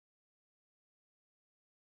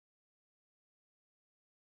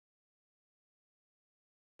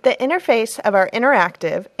The interface of our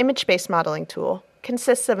interactive, image-based modeling tool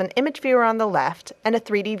consists of an image viewer on the left and a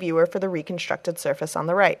 3D viewer for the reconstructed surface on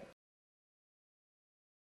the right.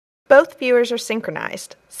 Both viewers are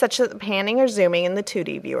synchronized, such that the panning or zooming in the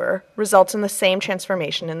 2D viewer results in the same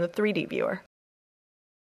transformation in the 3D viewer.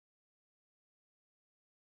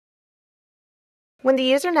 When the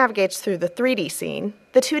user navigates through the 3D scene,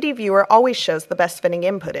 the 2D viewer always shows the best fitting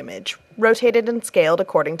input image, rotated and scaled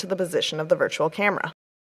according to the position of the virtual camera.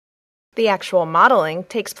 The actual modeling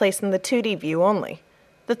takes place in the 2D view only.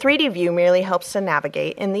 The 3D view merely helps to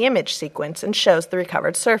navigate in the image sequence and shows the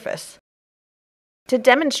recovered surface. To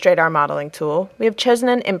demonstrate our modeling tool, we have chosen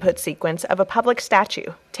an input sequence of a public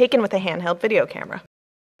statue taken with a handheld video camera.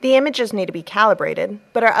 The images need to be calibrated,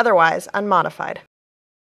 but are otherwise unmodified.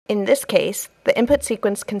 In this case, the input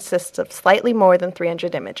sequence consists of slightly more than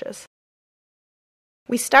 300 images.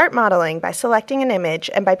 We start modeling by selecting an image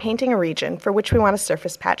and by painting a region for which we want a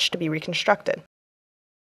surface patch to be reconstructed.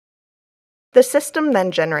 The system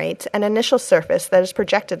then generates an initial surface that is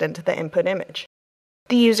projected into the input image.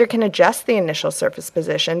 The user can adjust the initial surface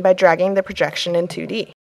position by dragging the projection in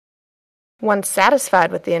 2D. Once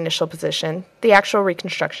satisfied with the initial position, the actual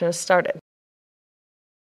reconstruction is started.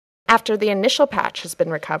 After the initial patch has been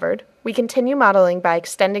recovered, we continue modeling by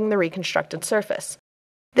extending the reconstructed surface.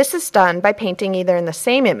 This is done by painting either in the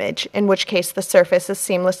same image, in which case the surface is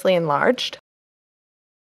seamlessly enlarged,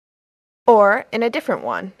 or in a different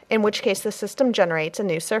one, in which case the system generates a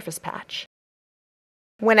new surface patch.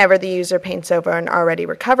 Whenever the user paints over an already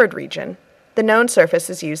recovered region, the known surface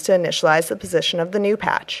is used to initialize the position of the new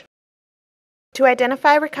patch. To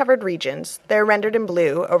identify recovered regions, they are rendered in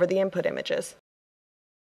blue over the input images.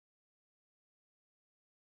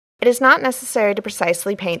 It is not necessary to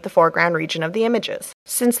precisely paint the foreground region of the images,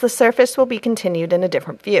 since the surface will be continued in a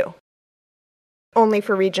different view. Only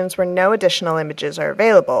for regions where no additional images are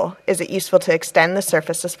available is it useful to extend the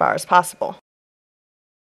surface as far as possible.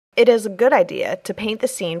 It is a good idea to paint the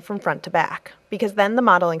scene from front to back, because then the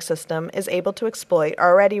modeling system is able to exploit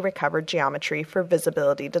already recovered geometry for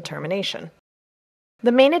visibility determination.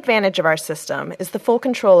 The main advantage of our system is the full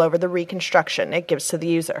control over the reconstruction it gives to the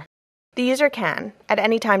user. The user can, at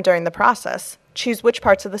any time during the process, choose which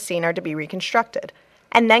parts of the scene are to be reconstructed,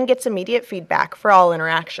 and then gets immediate feedback for all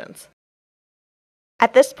interactions.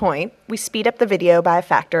 At this point, we speed up the video by a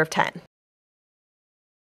factor of 10.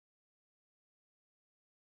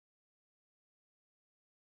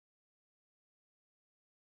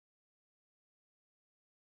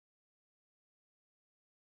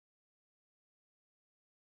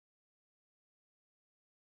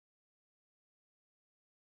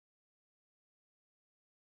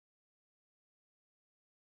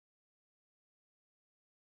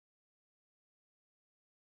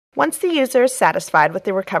 Once the user is satisfied with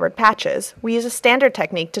the recovered patches, we use a standard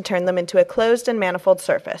technique to turn them into a closed and manifold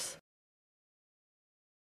surface.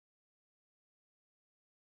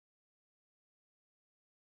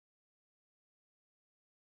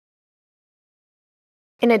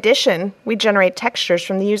 In addition, we generate textures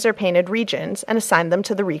from the user-painted regions and assign them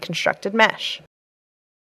to the reconstructed mesh.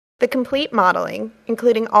 The complete modeling,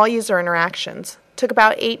 including all user interactions, took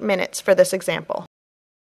about 8 minutes for this example.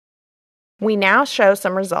 We now show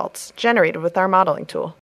some results generated with our modeling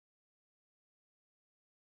tool.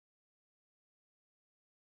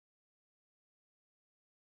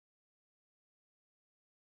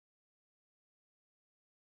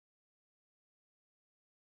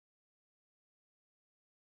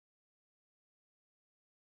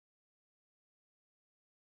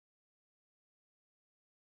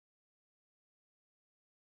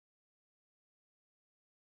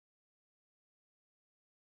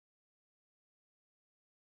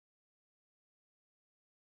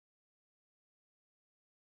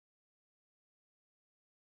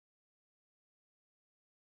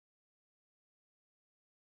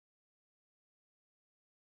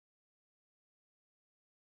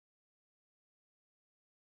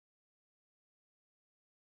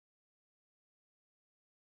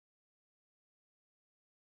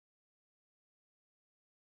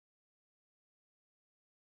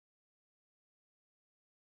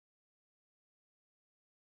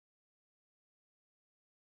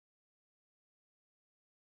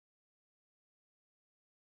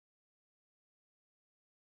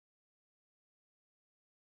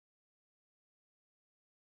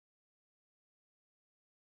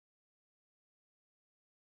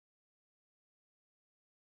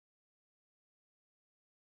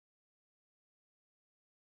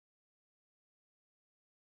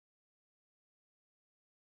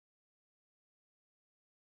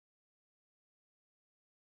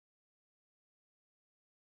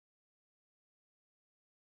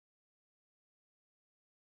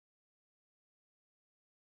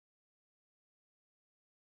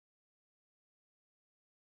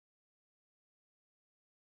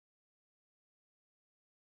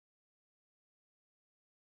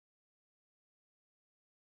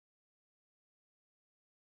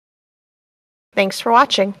 Thanks for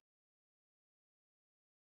watching.